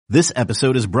This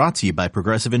episode is brought to you by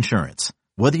Progressive Insurance.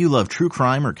 Whether you love true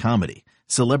crime or comedy,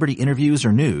 celebrity interviews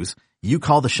or news, you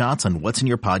call the shots on what's in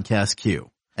your podcast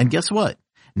queue. And guess what?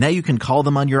 Now you can call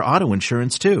them on your auto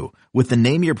insurance too with the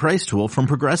Name Your Price tool from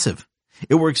Progressive.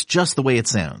 It works just the way it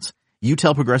sounds. You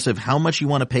tell Progressive how much you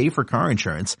want to pay for car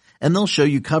insurance, and they'll show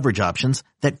you coverage options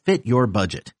that fit your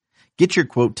budget. Get your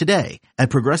quote today at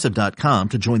Progressive.com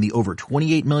to join the over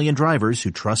 28 million drivers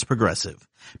who trust Progressive.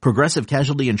 Progressive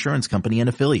Casualty Insurance Company and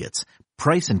Affiliates.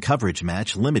 Price and coverage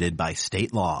match limited by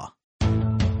state law.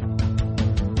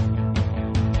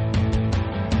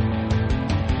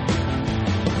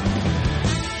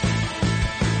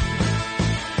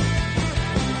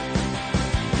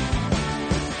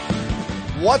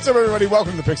 What's up, everybody?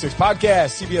 Welcome to the Pick Six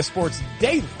Podcast, CBS Sports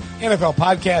Daily NFL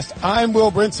Podcast. I'm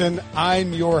Will Brinson.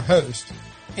 I'm your host,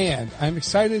 and I'm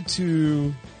excited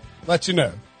to let you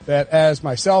know that as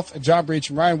myself and John Breach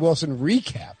and Ryan Wilson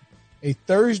recap a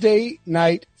Thursday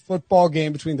night football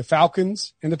game between the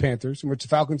Falcons and the Panthers, in which the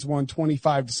Falcons won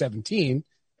 25-17.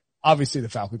 Obviously, the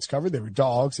Falcons covered. They were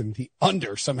dogs, and the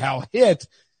under somehow hit.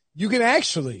 You can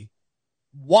actually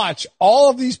watch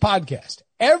all of these podcasts,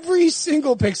 every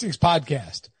single Pick Six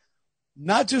podcast,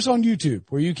 not just on YouTube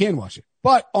where you can watch it,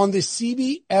 but on the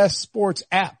CBS Sports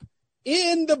app.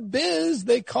 In the biz,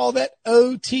 they call that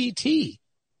OTT.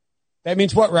 That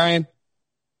means what, Ryan?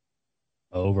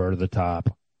 Over the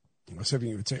top. I was hoping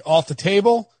you would say off the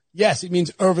table. Yes, it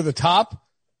means over the top.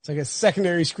 It's like a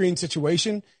secondary screen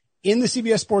situation. In the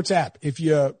CBS Sports app, if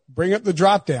you bring up the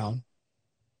drop down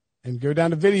and go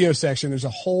down to video section, there's a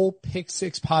whole Pick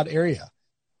Six pod area.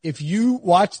 If you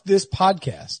watch this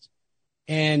podcast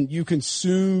and you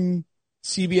consume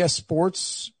CBS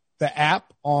Sports, the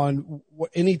app, on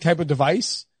any type of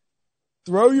device,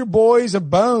 throw your boys a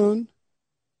bone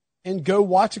and go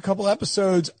watch a couple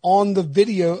episodes on the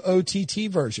video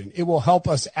OTT version. It will help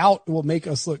us out. It will make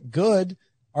us look good.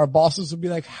 Our bosses will be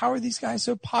like, how are these guys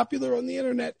so popular on the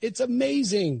internet? It's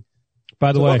amazing.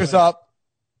 By the way, look us up.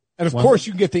 And of course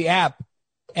you can get the app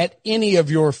at any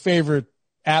of your favorite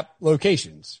app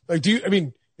locations. Like, is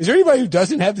there anybody who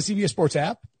doesn't have the CBS Sports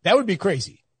app? That would be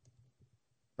crazy.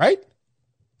 Right?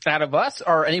 Out of us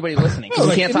or anybody listening? No,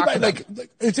 we can't talk to them. Like,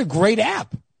 it's a great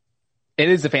app. It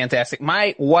is a fantastic.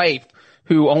 My wife,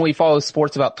 who only follows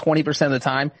sports about 20% of the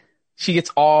time, she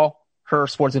gets all her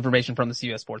sports information from the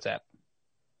CBS Sports app.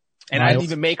 And I didn't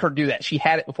even make her do that. She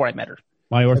had it before I met her.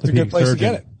 My orthopedic That's a good place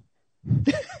surgeon.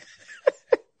 to get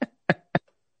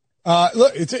it.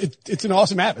 Look, it's an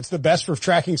awesome app. It's the best for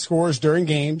tracking scores during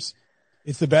games.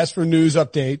 It's the best for news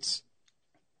updates,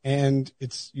 and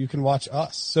you can watch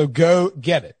us. So go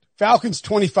get it. Falcons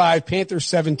 25, Panthers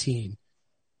 17.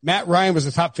 Matt Ryan was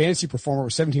the top fantasy performer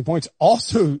with 17 points,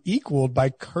 also equaled by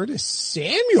Curtis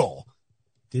Samuel.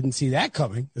 Didn't see that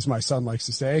coming, as my son likes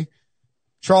to say.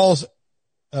 Was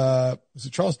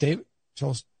it Charles David?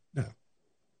 No.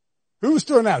 Who was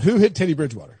thrown out? Who hit Teddy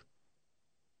Bridgewater?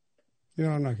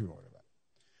 I'm not going to worry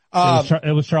about it.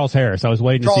 It was Charles Harris. I was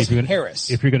waiting to see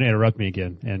if you're going to interrupt me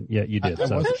again. And yeah, you did.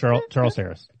 Charles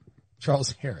Harris.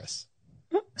 Charles Harris.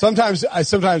 Sometimes I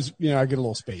get a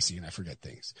little spacey and I forget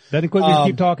things. Doesn't quit me to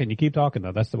keep talking. You keep talking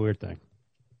though. That's the weird thing.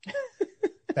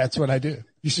 That's what I do.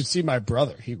 You should see my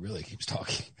brother. He really keeps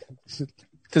talking.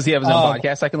 Does he have his own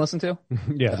podcast I can listen to?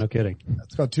 Yeah, no kidding.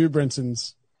 It's called Two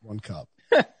Brinsons, One Cup.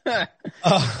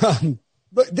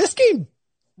 But this game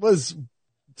was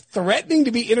threatening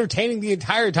to be entertaining the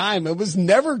entire time. It was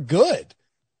never good.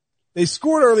 They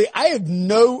scored early. I have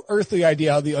no earthly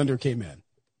idea how the under came in.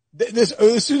 This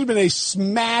should have been a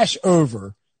smash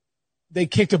over. They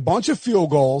kicked a bunch of field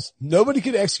goals. Nobody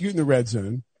could execute in the red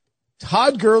zone.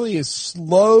 Todd Gurley is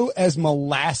slow as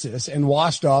molasses and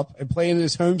washed up and playing in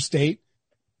his home state.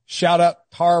 Shout out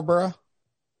Tarboro.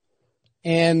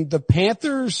 And the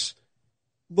Panthers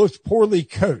looked poorly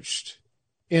coached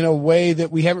in a way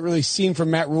that we haven't really seen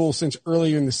from Matt Rule since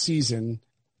earlier in the season,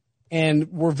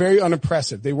 and were very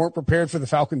unimpressive. They weren't prepared for the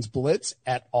Falcons blitz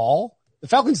at all. The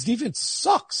Falcons defense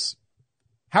sucks.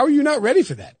 How are you not ready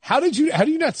for that? How do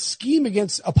you not scheme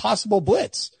against a possible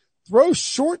blitz? Throw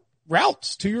short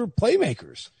routes to your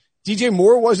playmakers. DJ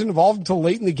Moore wasn't involved until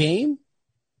late in the game.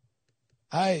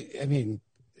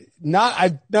 Not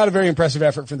a very impressive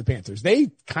effort from the Panthers.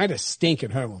 They kind of stink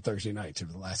at home on Thursday nights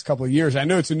over the last couple of years. I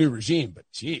know it's a new regime, but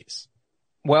geez.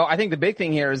 Well, I think the big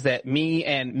thing here is that me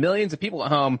and millions of people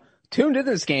at home tuned into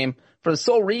this game for the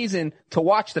sole reason to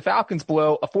watch the Falcons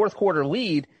blow a fourth quarter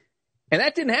lead. And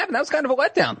that didn't happen. That was kind of a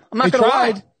letdown. I'm not going to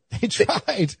lie. They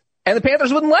tried. And the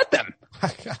Panthers wouldn't let them.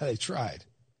 God, they tried.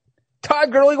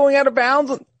 Todd Gurley going out of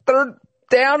bounds, third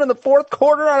down in the fourth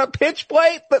quarter on a pitch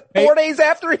play, but 4 days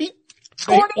after he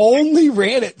They only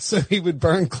ran it so he would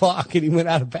burn clock and he went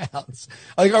out of bounds.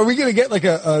 Like, are we going to get like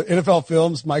a NFL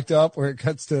Films mic'd up where it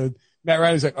cuts to Matt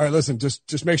Ryan? He's like, all right, listen,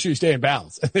 just make sure you stay in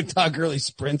bounds. And then Todd Gurley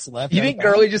sprints left. You think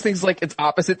Gurley just thinks like it's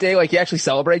opposite day? Like he actually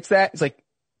celebrates that? He's like,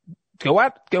 go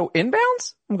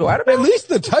inbounds? Go out of bounds? At least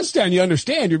the touchdown, you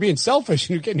understand. You're being selfish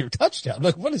and you're getting your touchdown.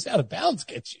 Like, what does out of bounds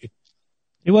get you?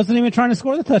 He wasn't even trying to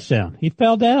score the touchdown. He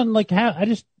fell down. Like, how? I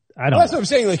don't know. That's what I'm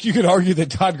saying. Like, you could argue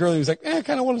that Todd Gurley was like, I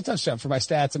kind of want a touchdown for my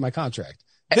stats and my contract.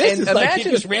 This is like he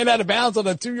just ran out of bounds on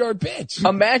a 2-yard pitch.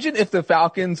 Imagine if the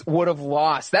Falcons would have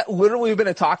lost. That literally would have been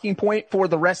a talking point for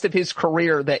the rest of his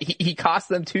career, that he cost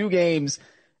them 2 games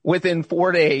within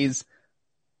 4 days.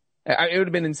 It would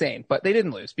have been insane, but they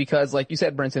didn't lose because, like you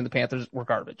said, Brinson, the Panthers were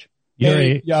garbage.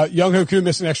 Yeah, Younghoe Koo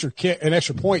missed an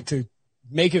extra point to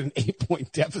make it an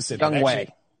 8-point deficit.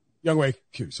 Younghoe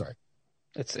Koo, sorry.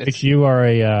 It's you are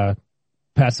a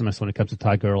pessimist when it comes to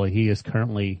Todd Gurley. He has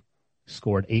currently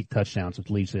scored 8 touchdowns, which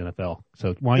leads the NFL.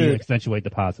 So why don't you accentuate the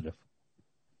positive?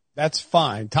 That's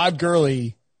fine. Todd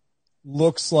Gurley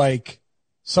looks like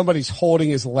somebody's holding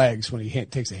his legs when he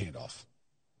takes a handoff.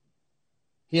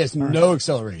 He has no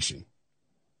acceleration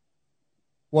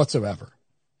whatsoever.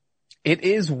 It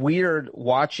is weird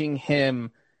watching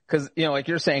him because, like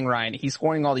you're saying, Ryan, he's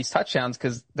scoring all these touchdowns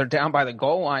because they're down by the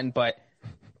goal line, but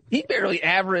he barely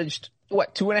averaged,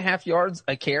 2.5 yards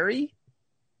a carry?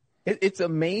 It's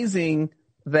amazing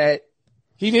that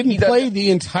he didn't play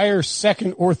the entire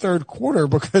second or third quarter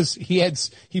because he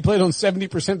played on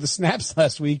 70% of the snaps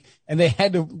last week and they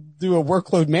had to do a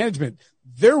workload management.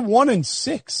 They're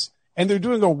 1-6 and they're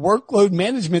doing a workload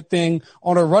management thing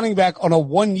on a running back on a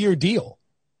 1-year deal.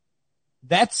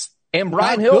 And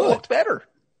Brian Hill looked better.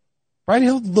 Brian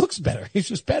Hill looks better. He's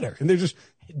just better. And they're just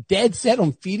dead set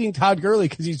on feeding Todd Gurley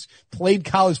because he's played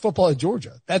college football at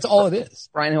Georgia. That's all it is.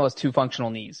 Brian Hill has 2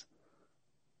 functional knees.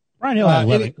 Brian Hill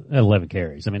had 11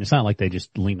 carries. I mean, it's not like they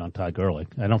just leaned on Todd Gurley.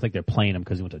 I don't think they're playing him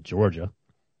because he went to Georgia.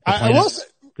 I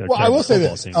will say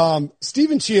this.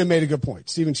 Stephen Chia made a good point.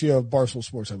 Stephen Chia of Barstool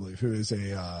Sports, I believe, who is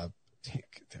a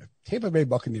Tampa Bay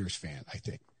Buccaneers fan, I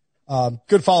think.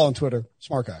 Good follow on Twitter.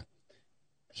 Smart guy.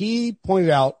 He pointed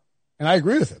out, and I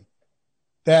agree with him,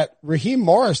 that Raheem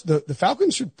Morris, the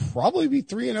Falcons should probably be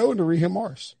 3-0 into Raheem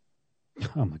Morris.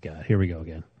 Oh my God. Here we go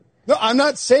again. No, I'm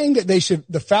not saying that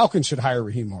the Falcons should hire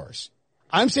Raheem Morris.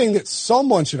 I'm saying that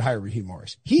someone should hire Raheem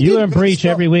Morris. You and Breach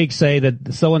every week say that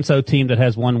the so-and-so team that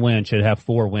has 1 win should have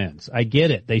 4 wins. I get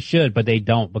it. They should, but they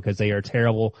don't because they are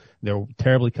terrible. They're a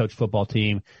terribly coached football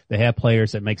team. They have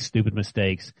players that make stupid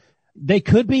mistakes. They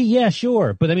could be, yeah,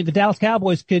 sure. But I mean, the Dallas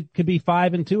Cowboys could be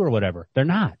 5-2 or whatever. They're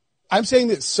not. I'm saying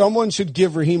that someone should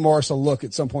give Raheem Morris a look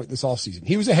at some point this offseason.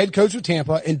 He was a head coach with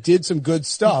Tampa and did some good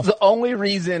stuff. The only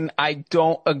reason I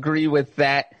don't agree with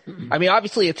that, I mean,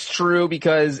 obviously it's true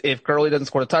because if Gurley doesn't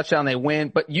score a touchdown, they win.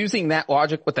 But using that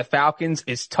logic with the Falcons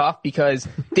is tough because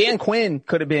Dan Quinn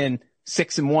could have been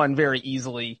 6-1 very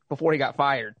easily before he got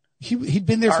fired. He'd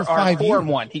been there for 5 years.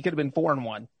 4-1. He could have been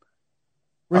 4-1.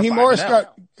 Raheem Morris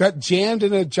got jammed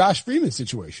in a Josh Freeman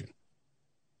situation.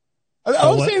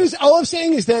 All I'm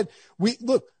saying is that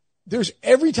there's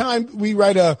every time we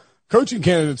write a coaching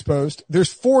candidates post,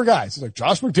 there's 4 guys. It's like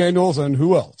Josh McDaniels and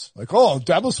who else? Like,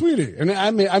 Dabo Swinney. And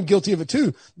I'm guilty of it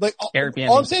too. Like,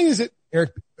 all I'm saying is that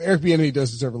Eric Bieniemy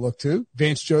does deserve a look too.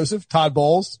 Vance Joseph, Todd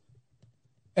Bowles.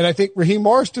 And I think Raheem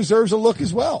Morris deserves a look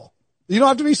as well. You don't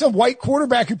have to be some white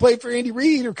quarterback who played for Andy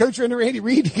Reid or coached under Andy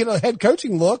Reid to get a head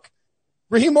coaching look.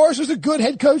 Raheem Morris was a good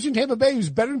head coach in Tampa Bay who's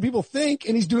better than people think,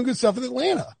 and he's doing good stuff in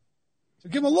Atlanta. So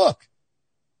give him a look.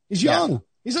 He's young. Yeah.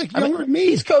 He's like younger than me.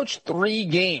 He's coached 3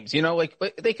 games, like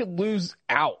they could lose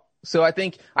out. So I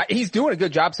think he's doing a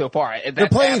good job so far. They're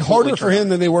playing harder for him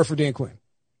than they were for Dan Quinn.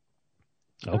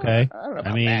 Okay. I don't know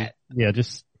about that. Yeah,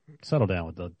 just settle down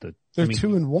with the They're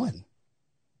 2-1.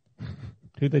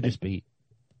 Who'd they just beat?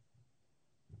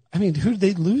 I mean, who did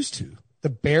they lose to? The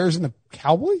Bears and the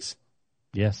Cowboys?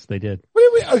 Yes, they did.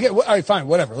 Okay, all right, fine,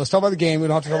 whatever. Let's talk about the game. We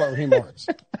don't have to talk about Raheem Morris.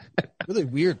 Really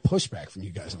weird pushback from you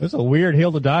guys. It's a weird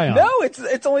hill to die on. No,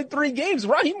 it's only 3 games.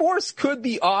 Raheem Morris could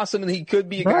be awesome, and he could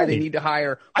be a guy they need to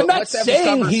hire. I'm not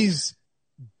saying he's.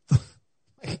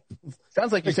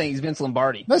 Sounds like you're saying he's Vince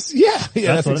Lombardi. That's exactly.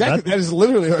 That is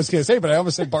literally what I was going to say, but I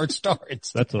almost said Bart Starr.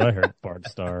 That's what I heard, Bart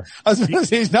Starr. I was going to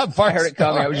say he's not Bart. I heard it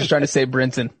coming. I was just trying to say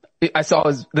Brinson. I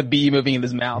saw the bee moving in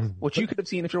his mouth, which you could have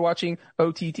seen if you're watching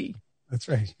OTT. That's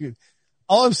right.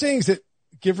 All I'm saying is that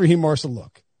give Raheem Morris a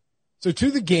look. So to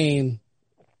the game,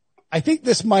 I think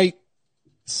this might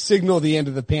signal the end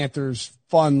of the Panthers'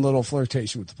 fun little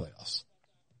flirtation with the playoffs.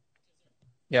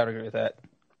 Yeah, I would agree with that.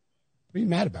 What are you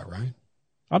mad about, Ryan?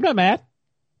 I'm not mad.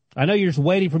 I know you're just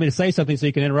waiting for me to say something so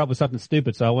you can interrupt with something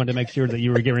stupid, so I wanted to make sure that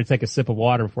you were getting ready to take a sip of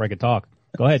water before I could talk.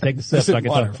 Go ahead, take the sip so I can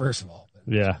water, talk. First of all.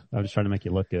 Yeah, I'm just trying to make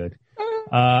you look good.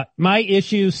 My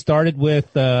issue started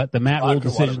with the Matt Rule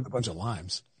decision. With a bunch of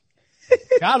limes.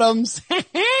 Got 'em.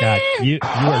 God, you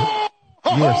are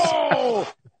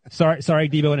sorry,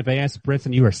 Debo in advance.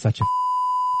 Brinson, you are such a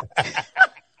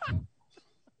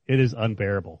it is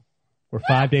unbearable. We're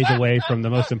 5 days away from the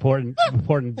most important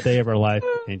day of our life.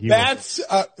 And that's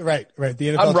right. The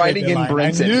NFL I'm writing in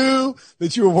Brinson. I knew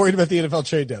that you were worried about the NFL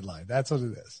trade deadline. That's what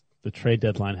it is. The trade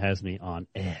deadline has me on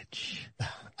edge.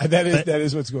 That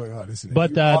is what's going on, isn't it?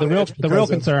 But the real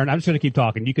concern, I'm just going to keep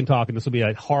talking. You can talk, and this will be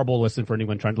a horrible listen for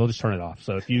anyone trying. We'll just turn it off.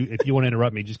 So if you want to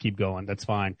interrupt me, just keep going. That's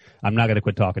fine. I'm not going to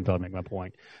quit talking until I make my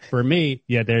point. For me,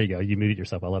 yeah, there you go. You muted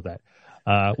yourself. I love that.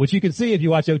 Which you can see if you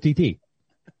watch OTT.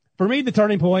 For me, the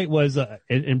turning point was,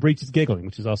 and Breach is giggling,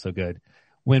 which is also good,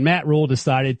 when Matt Rule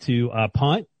decided to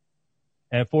punt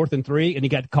at 4th and 3, and he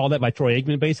got called that by Troy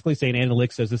Aikman, basically saying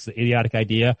analytics says this is an idiotic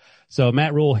idea. So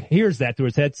Matt Rule hears that through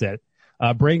his headset,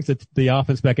 brings the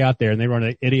offense back out there, and they run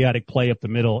an idiotic play up the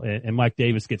middle, and Mike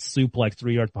Davis gets suplexed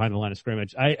 3 yards behind the line of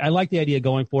scrimmage. I like the idea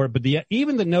going for it, but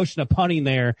even the notion of punting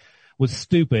there was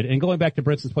stupid. And going back to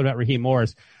Brinson's point about Raheem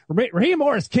Morris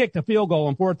kicked a field goal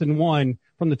on 4th and 1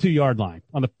 from the 2-yard line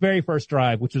on the very first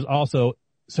drive, which was also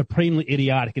supremely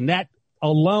idiotic. And that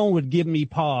alone would give me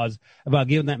pause about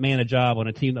giving that man a job on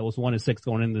a team that was 1-6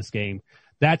 going into this game.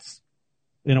 That's,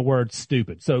 in a word,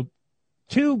 stupid. So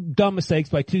 2 dumb mistakes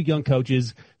by 2 young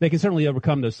coaches. They can certainly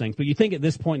overcome those things. But you think at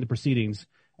this point in the proceedings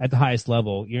at the highest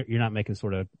level, you're not making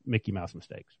sort of Mickey Mouse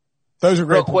mistakes. Those are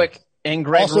great. Real quick. In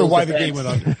Greg also, Rule's why defense, the game went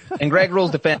under. In Greg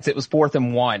Rule's defense, it was 4th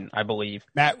and 1, I believe.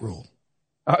 Matt Rule.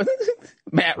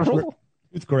 Matt Rule.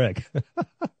 It's Greg.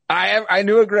 I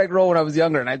knew a Greg Rule when I was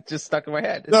younger, and I just stuck in my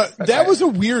head. That was a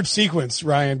weird sequence,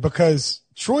 Ryan, because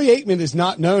Troy Aikman is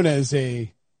not known as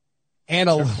a stand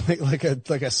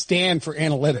for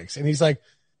analytics, and he's like,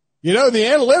 the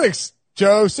analytics,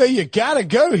 Joe, say you gotta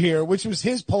go here, which was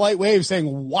his polite way of saying,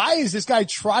 why is this guy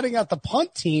trotting out the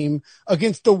punt team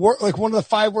against one of the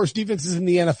 5 worst defenses in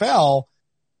the NFL?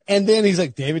 And then he's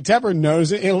like, David Tepper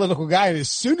knows an analytical guy. And as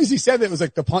soon as he said that, it was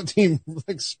like the punt team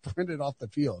sprinted off the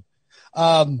field.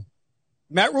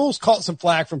 Matt Rule's caught some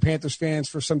flack from Panthers fans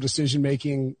for some decision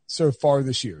making so far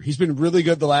this year. He's been really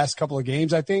good the last couple of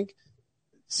games, I think.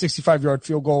 65-yard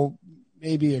field goal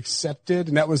maybe accepted.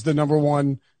 And that was the number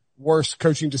 1 worst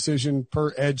coaching decision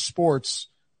per Edge Sports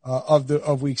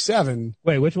of week 7.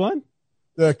 Wait, which one?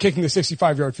 The kicking the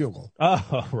 65-yard field goal.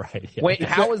 Oh, right. Yeah. Wait,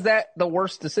 how is that the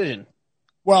worst decision?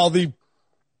 Well,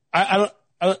 I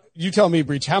don't, you tell me,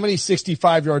 Breach, how many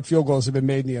 65-yard field goals have been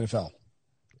made in the NFL?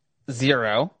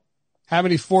 0. How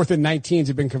many 4th and 19s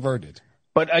have been converted?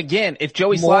 But again, if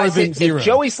Joey Slice hit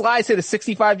a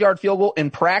 65-yard field goal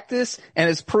in practice and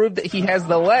has proved that he has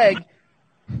the leg,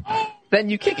 then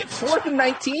you kick it 4th and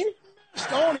 19.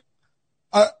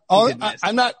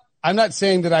 I'm not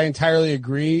saying that I entirely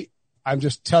agree. I'm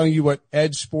just telling you what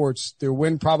Edge Sports, their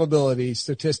win probability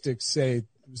statistics say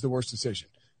was the worst decision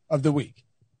of the week.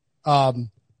 The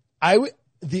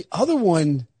other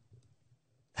one,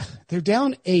 they're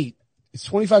down 8. It's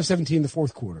 25-17 the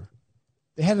fourth quarter.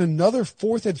 They had another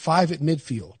 4th and 5 at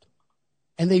midfield,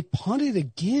 and they punted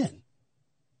again.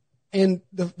 And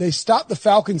they stopped the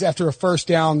Falcons after a first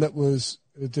down that was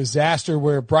a disaster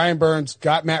where Brian Burns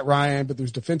got Matt Ryan, but there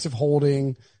was defensive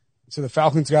holding. So the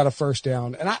Falcons got a first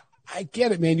down. And I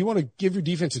get it, man. You want to give your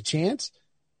defense a chance?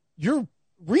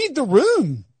 Read the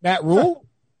room, Matt Rule.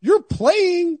 You're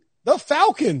playing the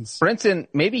Falcons. Brinson,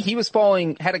 maybe he was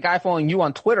had a guy following you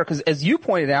on Twitter, because as you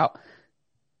pointed out,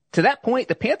 to that point,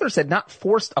 the Panthers had not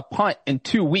forced a punt in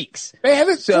 2 weeks. They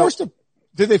haven't forced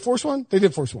did they force one? They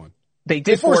did force one. They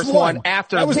did force one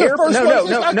after that was their first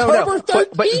one. No.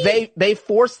 But they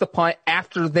forced the punt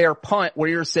after their punt, where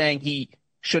you're saying he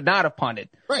should not have punted.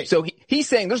 Right. So he's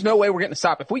saying there's no way we're getting to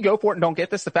stop. If we go for it and don't get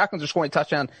this, the Falcons are scoring a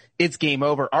touchdown. It's game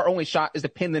over. Our only shot is to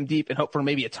pin them deep and hope for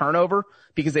maybe a turnover,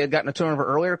 because they had gotten a turnover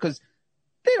earlier, because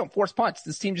they don't force punts.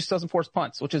 This team just doesn't force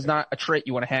punts, which is not a trait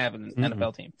you want to have in an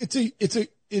NFL team.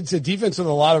 It's a defense with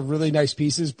a lot of really nice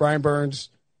pieces. Brian Burns,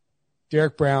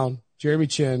 Derek Brown, Jeremy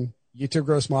Chin, Yetur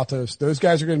Gross-Matos. Those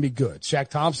guys are going to be good. Shaq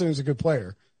Thompson is a good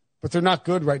player, but they're not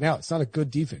good right now. It's not a good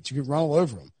defense. You can run all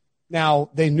over them. Now,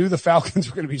 they knew the Falcons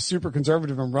were going to be super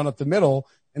conservative and run up the middle,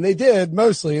 and they did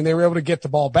mostly, and they were able to get the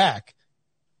ball back.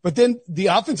 But then the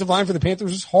offensive line for the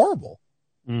Panthers is horrible.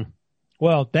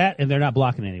 Well, that, and they're not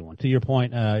blocking anyone. To your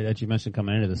point that you mentioned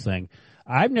coming into this thing,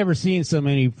 I've never seen so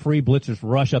many free blitzers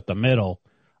rush up the middle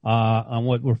on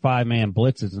what were 5-man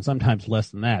blitzes, and sometimes less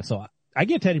than that. So I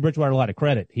give Teddy Bridgewater a lot of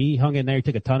credit. He hung in there. He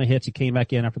took a ton of hits. He came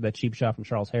back in after that cheap shot from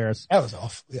Charles Harris. That was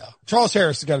off. Yeah. Charles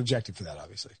Harris got ejected for that,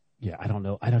 obviously. Yeah, I don't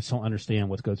know. I just don't understand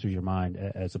what goes through your mind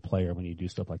as a player when you do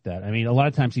stuff like that. I mean, a lot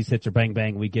of times these hits are bang,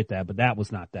 bang. We get that, but that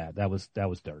was not that. That was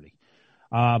dirty.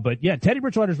 But yeah, Teddy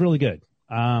Bridgewater's really good.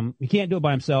 He can't do it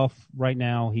by himself right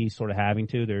now. He's sort of having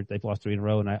to. They've lost 3 in a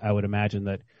row, and I would imagine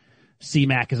that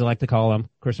C-Mac, as I like to call him,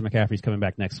 Christian McCaffrey's coming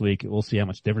back next week. We'll see how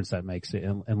much difference that makes.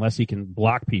 Unless he can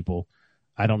block people,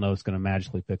 I don't know it's going to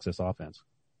magically fix this offense.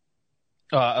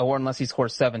 Or unless he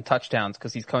scores 7 touchdowns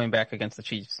because he's coming back against the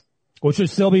Chiefs. Which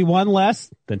would still be one less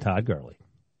than Todd Gurley.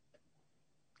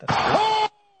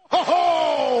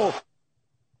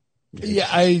 Yeah,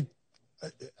 I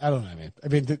don't know, man. I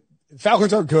mean, the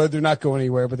Falcons aren't good. They're not going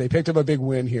anywhere, but they picked up a big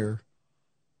win here.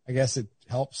 I guess it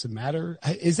helps and matter.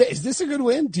 Is this a good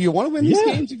win? Do you want to win these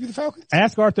games if you're the Falcons?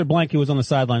 Ask Arthur Blank, who was on the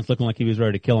sidelines looking like he was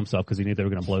ready to kill himself because he knew they were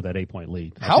going to blow that 8-point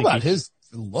lead. How about his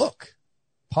look?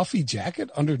 Puffy jacket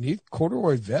underneath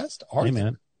corduroy vest? Arthur. Hey,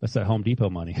 man. That's that Home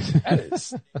Depot money.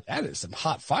 that is some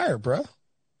hot fire, bro.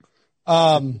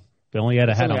 They only had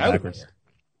a hat on backwards.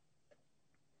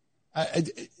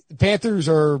 Panthers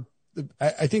are,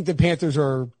 I think the Panthers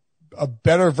are a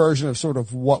better version of sort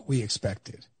of what we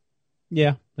expected.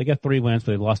 Yeah, they got 3 wins,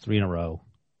 but they lost 3 in a row.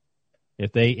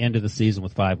 If they ended the season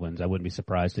with 5 wins, I wouldn't be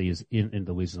surprised to use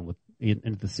into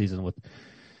the season with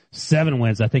 7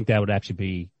 wins. I think that would actually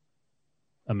be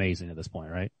amazing at this point,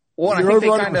 right? Well, I think they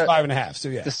kind of 5.5. So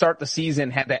yeah, to start the season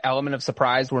had that element of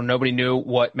surprise where nobody knew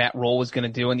what Matt Rule was going to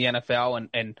do in the NFL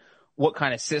and what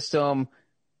kind of system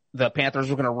the Panthers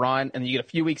were going to run. And you get a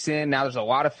few weeks in, now there's a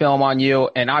lot of film on you,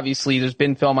 and obviously there's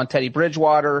been film on Teddy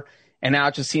Bridgewater, and now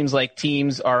it just seems like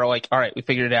teams are like, all right, we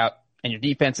figured it out, and your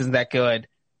defense isn't that good.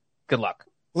 Good luck.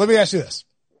 Let me ask you this.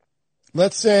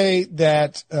 Let's say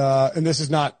that, and this is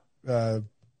not in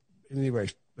any way,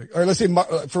 or let's say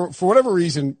for whatever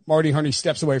reason, Marty Hurney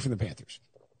steps away from the Panthers,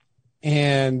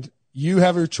 and you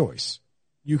have your choice.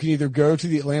 You can either go to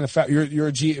the Atlanta you're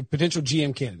a potential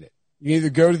GM candidate. You can either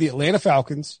go to the Atlanta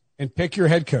Falcons and pick your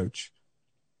head coach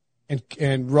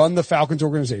and run the Falcons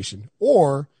organization,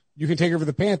 or you can take over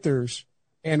the Panthers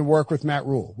and work with Matt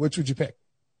Rule. Which would you pick?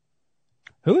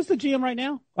 Who is the GM right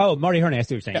now? Oh, Marty Hurney. I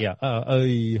see what you're saying. Yeah.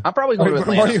 I'm probably going with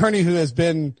Marty Hurney, who has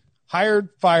been hired,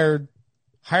 fired,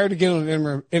 hired again on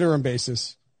an interim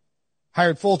basis,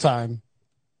 hired full time,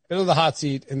 been on the hot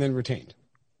seat, and then retained.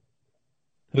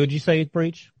 Who would you say,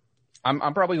 Breach?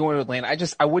 I'm probably going with Atlanta.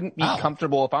 I wouldn't be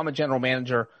comfortable if I'm a general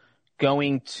manager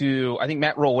going to, I think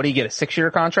Matt Rule, what did he get, a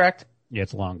 6-year contract? Yeah,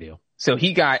 it's a long deal. So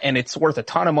he got, and it's worth a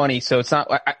ton of money. So it's not,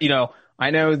 I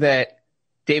know that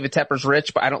David Tepper's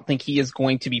rich, but I don't think he is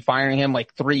going to be firing him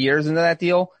like 3 years into that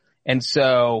deal. And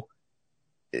so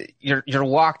you're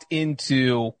locked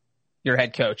into your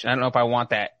head coach. I don't know if I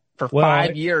want that for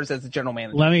 5 years as a general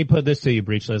manager. Let me put this to you,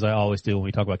 Breach, as I always do when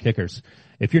we talk about kickers.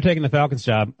 If you're taking the Falcons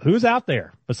job, who's out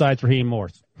there besides Raheem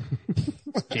Morris?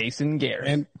 Jason Garrett.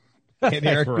 And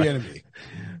Eric Bieniemy.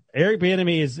 Eric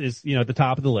Bieniemy is at the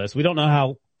top of the list. We don't know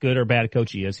how good or bad a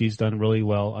coach he is. He's done really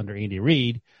well under Andy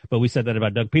Reid, but we said that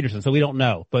about Doug Peterson, so we don't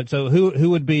know. But so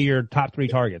who would be your top 3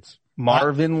 targets?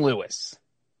 Marvin Lewis.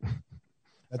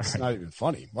 That's not even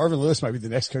funny. Marvin Lewis might be the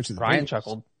next coach of the Brian Bengals.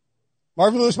 chuckled.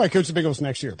 Marvin Lewis might coach the Bengals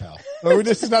next year, pal. So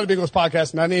this is not a Bengals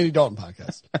podcast, not an Andy Dalton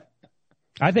podcast.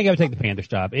 I think I would take the Panthers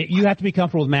job. You have to be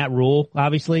comfortable with Matt Rule,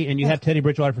 obviously, and you have Teddy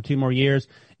Bridgewater for 2 more years.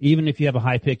 Even if you have a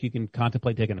high pick, you can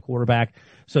contemplate taking a quarterback.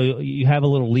 So you have a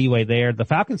little leeway there. The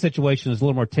Falcons situation is a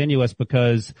little more tenuous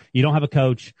because you don't have a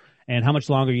coach, and how much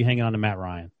longer are you hanging on to Matt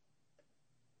Ryan?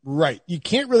 Right. You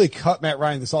can't really cut Matt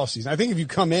Ryan this offseason. I think if you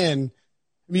come in,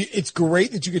 I mean, it's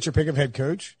great that you get your pick of head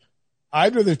coach.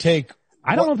 I'd rather take.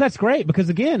 I don't know if that's great because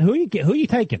again, who are you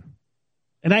taking?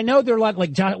 And I know they're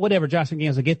like Josh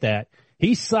McDaniels, I get that.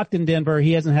 He sucked in Denver.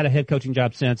 He hasn't had a head coaching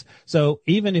job since. So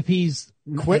even if he's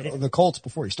quit the Colts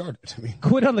before he started,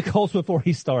 quit on the Colts before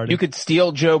he started. You could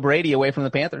steal Joe Brady away from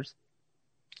the Panthers.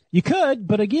 You could,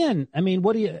 but again, I mean,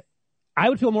 I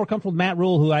would feel more comfortable with Matt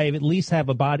Rule, who I at least have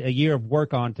a year of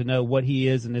work on to know what he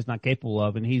is and is not capable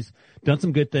of. And he's done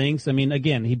some good things. I mean,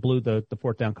 again, he blew the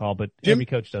 4th down call, but every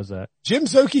coach does that. Jim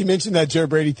Szoke mentioned that Joe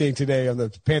Brady thing today on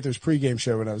the Panthers pregame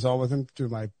show when I was on with him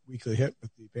doing my weekly hit with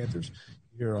the Panthers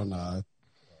here on,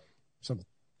 some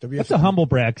WF. That's a humble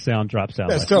brag sound drop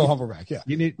sound. That's still a humble brag. Yeah.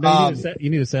 You need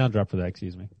a sound drop for that.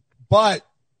 Excuse me. But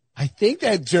I think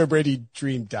that Joe Brady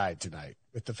dream died tonight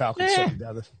with the Falcons shutting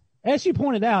down the. As you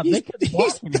pointed out, he's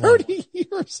 30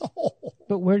 years old.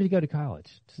 But where did he go to college?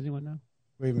 Does anyone know?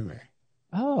 William & Mary.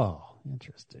 Oh,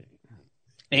 interesting.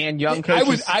 And young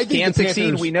coaches I can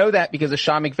succeed. We know that because of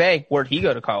Sean McVay. Where'd he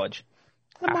go to college?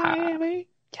 Miami.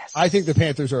 Yes. I think the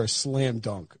Panthers are a slam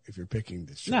dunk if you're picking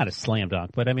this. Not a slam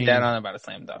dunk, but I mean, Yeah, I don't know about a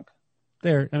slam dunk.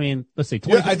 Let's see.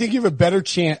 Yeah, I think you have a better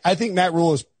chance. I think Matt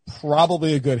Rule is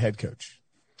probably a good head coach.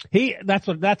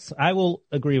 I will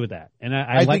agree with that. And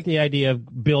I like the idea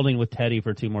of building with Teddy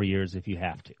for 2 more years if you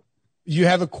have to. You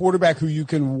have a quarterback who you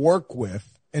can work with,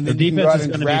 and then Their you can go out defense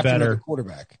and is gonna be draft another better.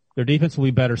 quarterback. Their defense will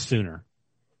be better sooner.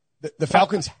 The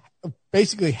Falcons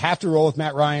basically have to roll with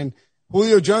Matt Ryan.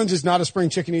 Julio Jones is not a spring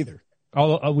chicken either.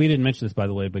 Although we didn't mention this, by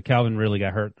the way, but Calvin really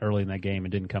got hurt early in that game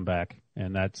and didn't come back.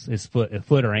 And that's his foot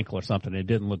or ankle or something. It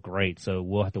didn't look great. So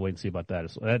we'll have to wait and see about that.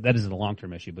 That isn't a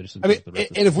long-term issue, but just in terms of the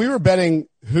rest of and if we were betting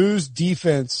whose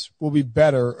defense will be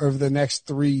better over the next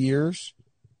 3 years,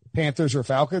 Panthers or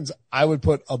Falcons, I would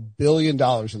put $1 billion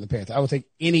in the Panthers. I would take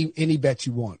any bet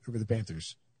you want over the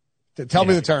Panthers. Tell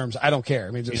me the terms. I don't care.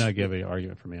 I mean, you're not giving an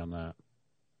argument for me on that.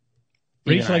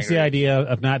 Breach likes the idea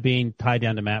of not being tied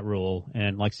down to Matt Rule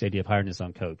and likes the idea of hiring his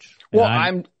own coach. Well,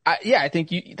 I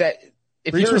think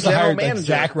if Breach you're a was general hired manager,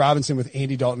 Zach Robinson with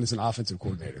Andy Dalton as an offensive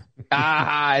coordinator.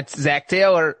 It's Zach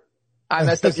Taylor. I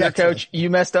messed up your coach. You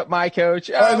messed up my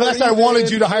coach. Unless I wanted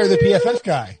you to hire the PFF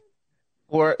guy.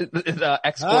 Or the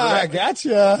ex I quarterback.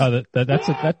 gotcha.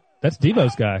 That's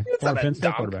Debo's guy. It's not Former a Penn State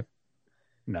dunk. quarterback.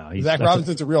 No, Zach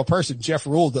Robinson's a real person. Jeff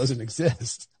Rule doesn't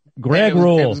exist. Greg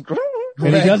Rule.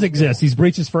 And he does exist. He's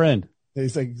Breach's friend.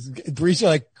 He's like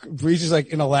Breach is like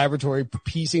in a laboratory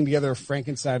piecing together a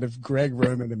Frankenstein of Greg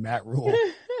Roman and Matt Rule.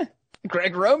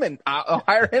 Greg Roman. I'll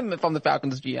hire him if I'm the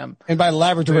Falcons GM. And by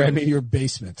laboratory, I mean your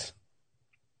basement.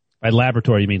 By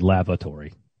laboratory, you mean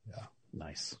lavatory. Yeah.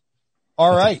 Nice.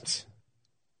 All right.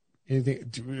 Anything?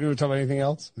 Do we want to talk about anything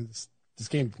else? This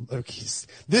game,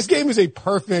 this game is a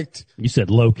perfect. You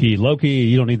said low key. Low key.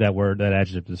 You don't need that word, that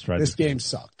adjective to describe this game.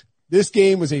 Sucked. This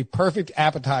game was a perfect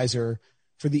appetizer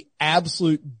for the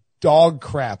absolute dog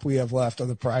crap we have left on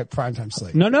the primetime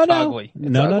slate. No. Ugly.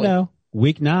 No.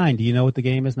 Week 9. Do you know what the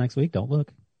game is next week? Don't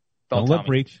look. Don't look,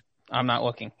 Breach. I'm not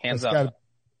looking. Hands It's up.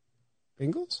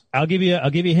 Bengals? I'll give you a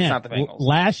hint. It's not the Bengals.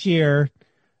 Last year,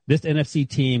 this NFC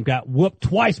team got whooped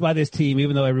twice by this team,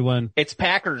 even though everyone. It's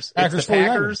Packers. Packers, it's the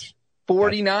Packers.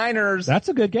 49ers. That's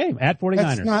a good game at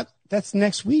 49ers. That's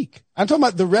next week. I'm talking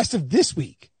about the rest of this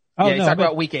week. Oh, yeah, no, talking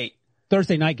about week 8.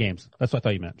 Thursday night games. That's what I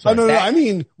thought you meant. Sorry. Oh, no. I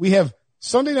mean, we have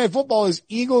Sunday Night Football is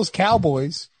Eagles,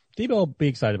 Cowboys. Debo will be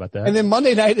excited about that. And then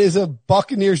Monday night is a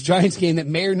Buccaneers Giants game that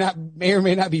may or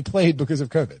may not be played because of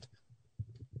COVID.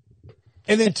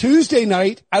 And then Tuesday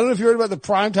night, I don't know if you heard about the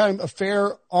primetime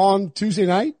affair on Tuesday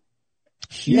night.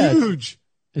 Huge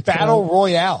battle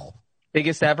royale.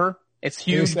 Biggest ever. It's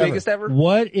huge. Biggest ever.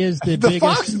 What is the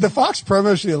biggest? The Fox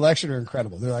promos for the election are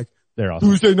incredible. They're awesome.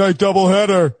 Tuesday night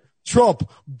doubleheader. Trump,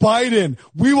 Biden,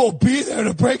 we will be there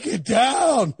to break it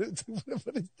down.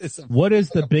 What is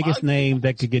the biggest name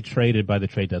that could get traded by the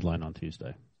trade deadline on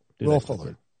Tuesday? Will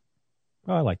Fuller.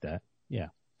 Oh, I like that. Yeah.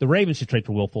 The Ravens should trade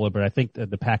for Will Fuller, but I think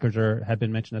the Packers have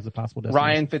been mentioned as a possible destination.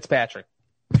 Ryan Fitzpatrick.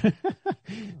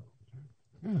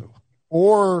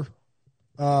 Or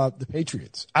the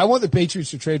Patriots. I want the Patriots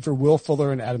to trade for Will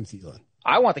Fuller and Adam Thielen.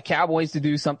 I want the Cowboys to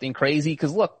do something crazy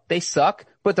because look, they suck,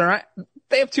 but they're not.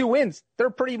 They have 2 wins. They're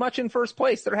pretty much in first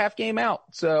place. They're half game out.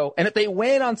 So, and if they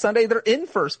win on Sunday, they're in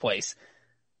first place.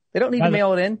 They don't need to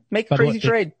mail it in. Make a crazy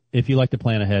trade. If you like to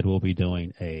plan ahead, we'll be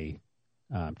doing a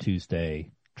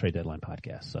Tuesday trade deadline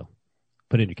podcast. So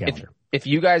put it in your calendar. If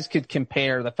you guys could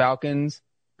compare the Falcons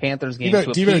Panthers game to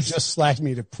a piece, just slacked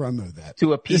me to promo that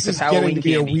to a piece of Halloween to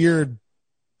be candy. A weird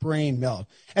brain melt.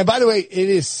 And by the way, it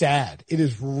is sad. It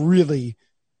is really,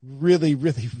 really,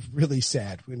 really, really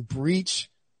sad when Breach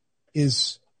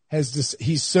he's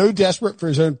so desperate for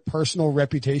his own personal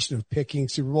reputation of picking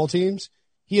Super Bowl teams.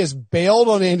 He has bailed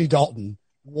on Andy Dalton,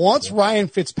 wants Ryan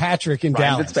Fitzpatrick in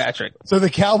Dallas. Fitzpatrick. So the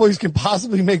Cowboys can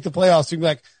possibly make the playoffs. He'd be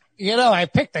like, I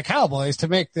picked the Cowboys to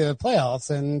make the playoffs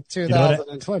in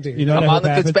 2020. I'm on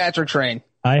the Fitzpatrick train.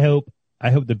 I hope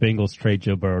the Bengals trade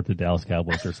Joe Burrow to Dallas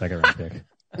Cowboys for a second round pick.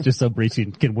 Just so Breach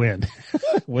can win.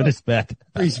 Win his bet.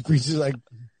 Breach is like,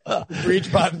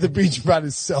 the Breach bot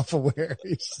is self-aware.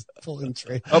 He's just pulling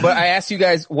trade. Oh, but I asked you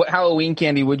guys, what Halloween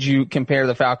candy would you compare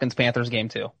the Falcons-Panthers game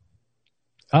to?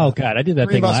 Oh God, I did that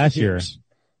thing last year.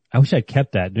 I wish I'd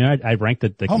kept that. I ranked the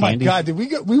candy. Oh my God,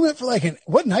 we went for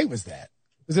what night was that?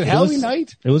 Was it Halloween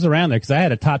night? It was around there because I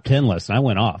had a top 10 list and I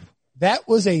went off. That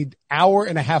was an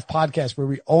hour-and-a-half podcast where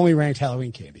we only ranked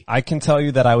Halloween candy. I can tell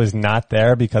you that I was not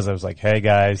there because I was like, hey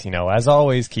guys, as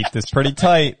always, keep this pretty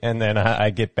tight. And then I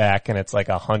get back and it's like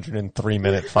a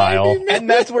 103-minute file. And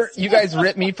that's where you guys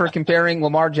ripped me for comparing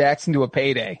Lamar Jackson to a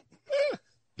payday.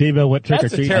 Debo went trick or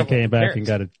treat and came back and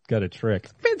got a trick.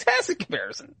 Fantastic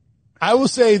comparison. I will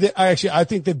say that I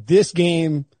think that this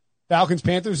game, Falcons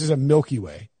Panthers, is a Milky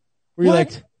Way. Where you're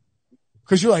like,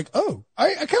 because you're like, oh,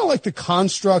 I kind of like the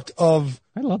construct of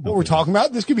what we're talking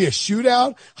about. This could be a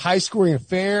shootout, high scoring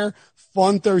affair,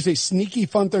 sneaky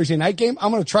fun Thursday night game.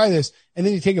 I'm going to try this. And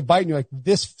then you take a bite and you're like,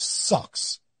 this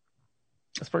sucks.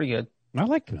 That's pretty good. I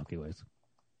like Milky Ways.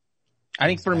 I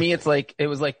think for me, it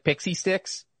was like Pixie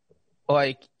Sticks.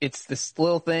 Like it's this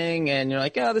little thing and you're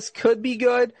like, oh, this could be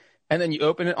good. And then you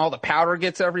open it, all the powder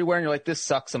gets everywhere and you're like, this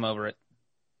sucks. I'm over it.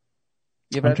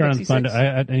 I'm trying to find it.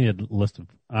 I need a list of,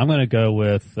 I'm going to go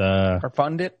with, or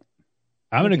fund it.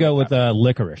 I'm going to go with,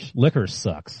 licorice. Licorice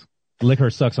sucks.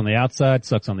 Licorice sucks on the outside,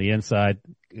 sucks on the inside.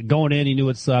 Going in, you knew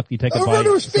it sucked. You take a bite.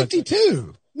 It was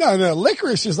 52. No,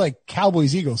 licorice is like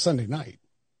Cowboys Eagles Sunday night.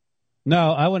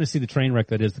 No, I want to see the train wreck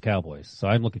that is the Cowboys. So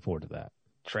I'm looking forward to that.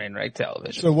 Train wreck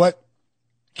television. So what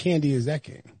candy is that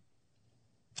game?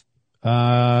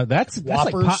 That's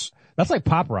like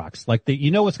Pop Rocks. Like you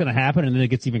know what's going to happen, and then it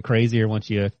gets even crazier once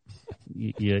you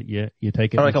take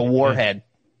it. Or like a Warhead.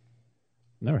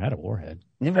 Never had a Warhead.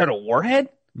 Never had a Warhead?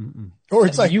 Mm-mm. Or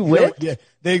it's like you lit?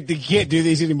 They can't do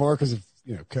these anymore because of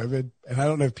COVID. And I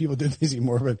don't know if people did these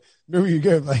anymore, but remember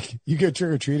you go trick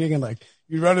or treating and like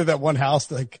you run to that one house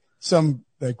like some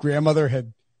grandmother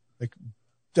had like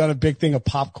done a big thing of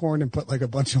popcorn and put like a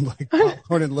bunch of like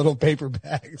popcorn in little paper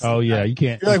bags. Oh yeah, you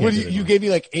can't. You're like, what? You gave me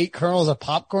like 8 kernels of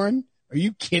popcorn? Are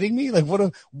you kidding me? Like,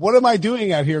 what am I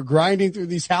doing out here grinding through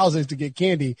these houses to get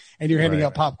candy and you're handing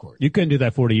out popcorn? You couldn't do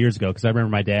that 40 years ago because I remember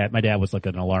my dad was like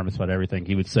an alarmist about everything.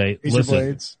 He would say,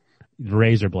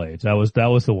 razor blades. That was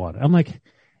the one. I'm like,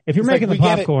 if you're making the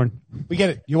popcorn. We get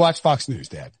it. You watch Fox News,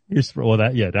 Dad.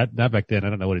 That back then. I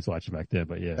don't know what he's watching back then,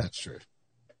 but yeah. That's true.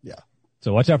 Yeah.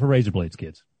 So watch out for razor blades,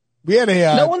 kids. We had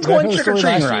no one's going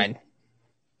trick-or-treating, Ryan.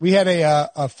 We had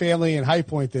a family in High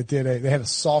Point that they had a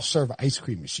soft serve ice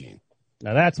cream machine.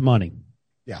 Now that's money.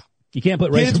 Yeah. You can't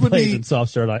put razor blades in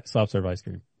soft serve ice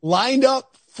cream. Lined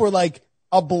up for like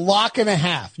a block and a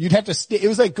half. You'd have to stay. It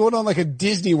was like going on like a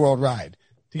Disney World ride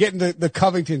to get in the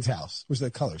Covington's house, which is the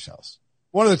Colors house.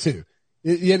 One of the two.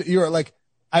 You were like,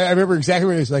 I remember exactly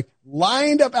what it was like,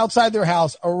 lined up outside their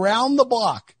house around the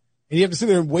block. And you have to sit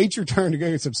there and wait your turn to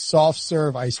go get some soft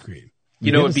serve ice cream.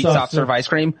 You know what would beat soft serve ice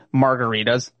cream?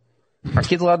 Margaritas. Are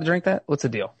kids allowed to drink that? What's the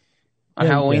deal? On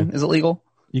Halloween? Is it legal?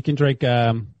 You can drink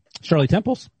Shirley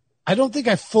Temples. I don't think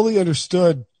I fully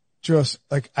understood just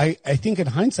like I think in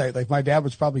hindsight, like my dad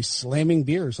was probably slamming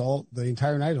beers the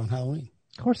entire night on Halloween.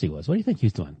 Of course he was. What do you think he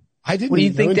was doing? I didn't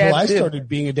know until I started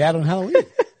being a dad on Halloween.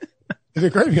 It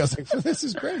occurred to me. I was like, this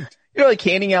is great. You know, like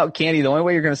handing out candy, the only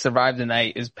way you're going to survive the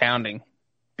night is pounding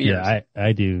beers. Yeah,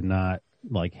 I do not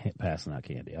like passing out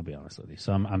candy. I'll be honest with you.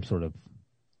 So I'm sort of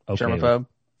okay. Germaphobe?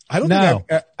 I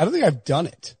don't think I've done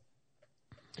it.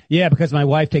 Yeah, because my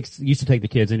wife used to take the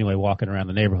kids anyway, walking around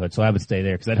the neighborhood. So I would stay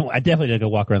there because I definitely didn't go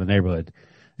walk around the neighborhood.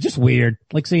 It's just weird,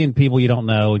 like seeing people you don't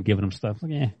know and giving them stuff.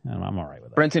 Like, I'm all right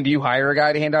with that. Brenton, do you hire a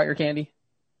guy to hand out your candy?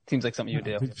 Seems like something you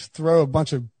would do. Just throw a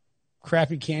bunch of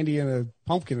crappy candy in a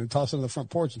pumpkin and toss it on the front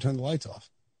porch and turn the lights off.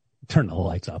 Turn the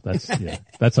lights off. That's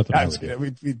something I would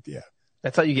do.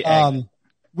 That's how you get egg.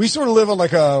 We sort of live on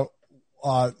like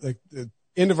like the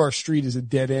end of our street is a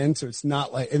dead end. So it's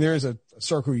not like, and there is a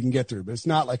circle you can get through, but it's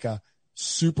not like a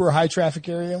super high traffic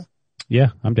area.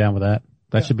 Yeah, I'm down with that.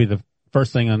 That should be the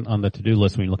first thing on the to-do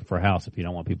list when you're looking for a house if you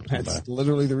don't want people to come by. That's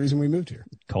literally the reason we moved here.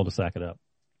 Cul-de-sac it up.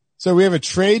 So we have a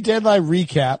trade deadline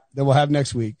recap that we'll have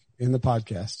next week in the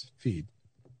podcast feed.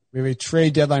 We have a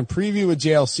trade deadline preview with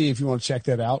JLC if you want to check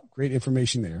that out. Great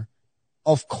information there.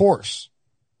 Of course,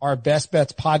 our Best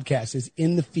Bets podcast is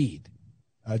in the feed.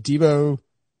 Debo,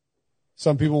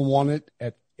 some people want it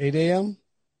at 8 a.m.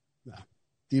 No,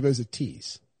 Debo's a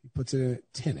tease. He puts it in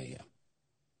at 10 a.m.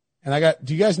 And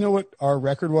do you guys know what our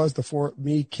record was?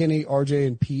 Me, Kenny, RJ,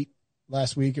 and Pete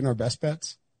last week in our Best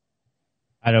Bets?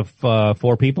 Out of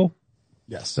 4 people?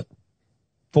 Yes.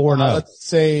 4-0. Let's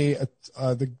say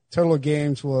the total of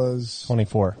games was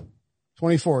 24.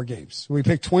 24 games. We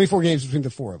picked 24 games between the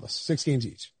 4 of us, 6 games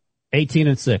each.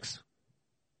 18-6.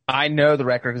 I know the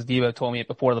record because Devo told me it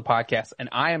before the podcast, and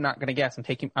I am not going to guess.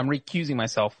 I'm recusing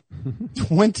myself.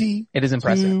 20. It is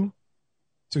impressive.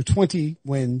 So 20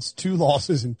 wins, 2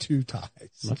 losses, and 2 ties.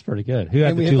 That's pretty good. Who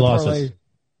had the 2 losses?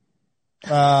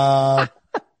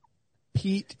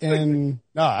 Pete and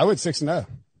I went 6-0.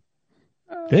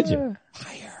 Did you?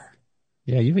 Higher.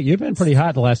 Yeah, you've been pretty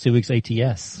hot the last 2 weeks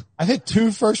ATS. I've hit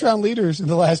 2 first round leaders in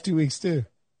the last 2 weeks too,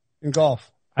 in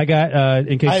golf. I got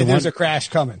there's a crash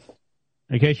coming.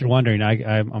 In case you're wondering,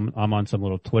 I'm on some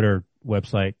little Twitter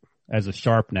website as a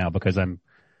sharp now because I'm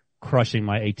crushing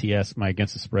my ATS, my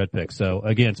against the spread pick. So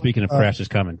again, speaking of crashes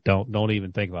coming, don't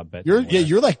even think about betting.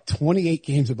 You're like 28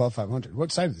 games above 500.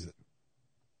 What side is it?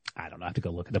 I don't know. I have to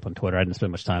go look it up on Twitter. I didn't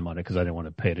spend much time on it because I didn't want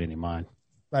to pay it any mind.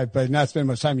 Right, but not spend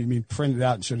much time. You mean print it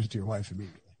out and show it to your wife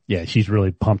immediately? Yeah, she's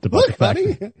really pumped about the fact.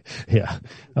 Buddy. Yeah.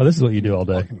 Oh, this is what you do all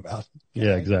day. About.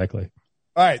 Yeah, exactly.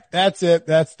 All right, that's it.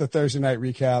 That's the Thursday night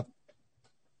recap.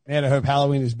 Man, I hope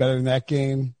Halloween is better than that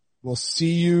game. We'll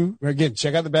see you again.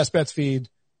 Check out the Best Bets feed,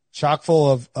 chock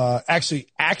full of actually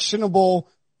actionable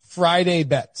Friday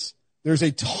bets. There's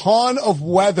a ton of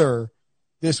weather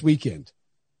this weekend.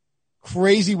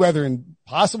 Crazy weather in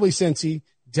possibly Cincy,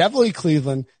 definitely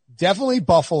Cleveland, definitely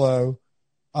Buffalo.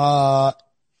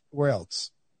 Where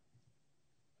else?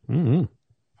 Mm-hmm.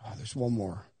 Oh, there's one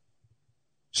more.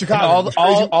 Chicago.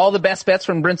 All the best bets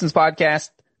from Brinson's podcast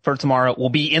for tomorrow will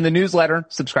be in the newsletter.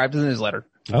 Subscribe to the newsletter.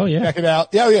 Oh yeah. Check it out.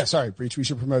 Yeah. Sorry, Breach. We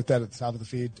should promote that at the top of the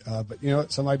feed. But you know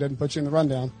what? Somebody doesn't put you in the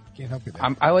rundown. Can't help you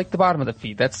there. I like the bottom of the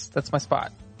feed. That's my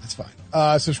spot. That's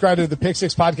fine. Subscribe to the Pick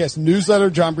Six podcast newsletter.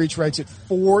 John Breach writes it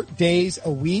 4 days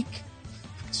a week,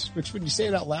 which when you say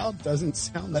it out loud doesn't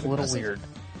sound that a little impressive. weird.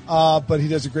 But he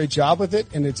does a great job with it,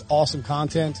 and it's awesome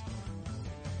content.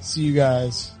 See you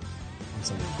guys on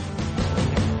Sunday.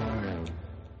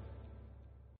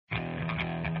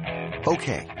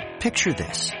 Okay, picture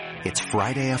this. It's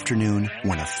Friday afternoon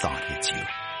when a thought hits you.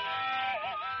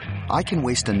 I can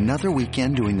waste another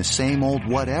weekend doing the same old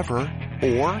whatever,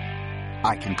 or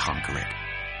I can conquer it.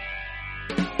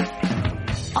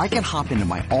 I can hop into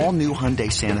my all-new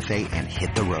Hyundai Santa Fe and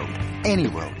hit the road. Any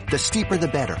road. The steeper the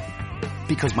better.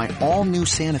 Because my all-new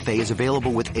Santa Fe is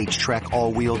available with H-Track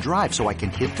all-wheel drive, so I can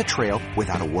hit the trail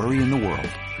without a worry in the world.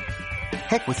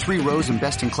 Heck, with 3 rows and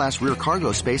best-in-class rear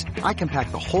cargo space, I can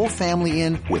pack the whole family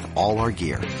in with all our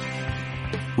gear.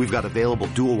 We've got available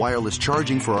dual wireless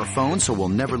charging for our phones, so we'll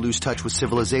never lose touch with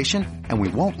civilization, and we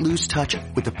won't lose touch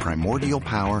with the primordial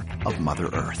power of Mother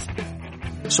Earth.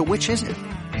 So which is it?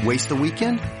 Waste the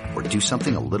weekend or do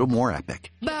something a little more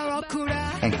epic?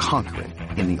 And conquer it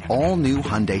in the all-new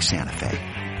Hyundai Santa Fe.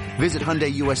 Visit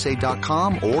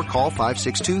HyundaiUSA.com or call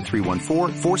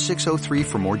 562-314-4603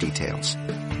 for more details.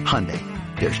 Hyundai,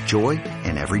 there's joy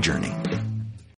in every journey.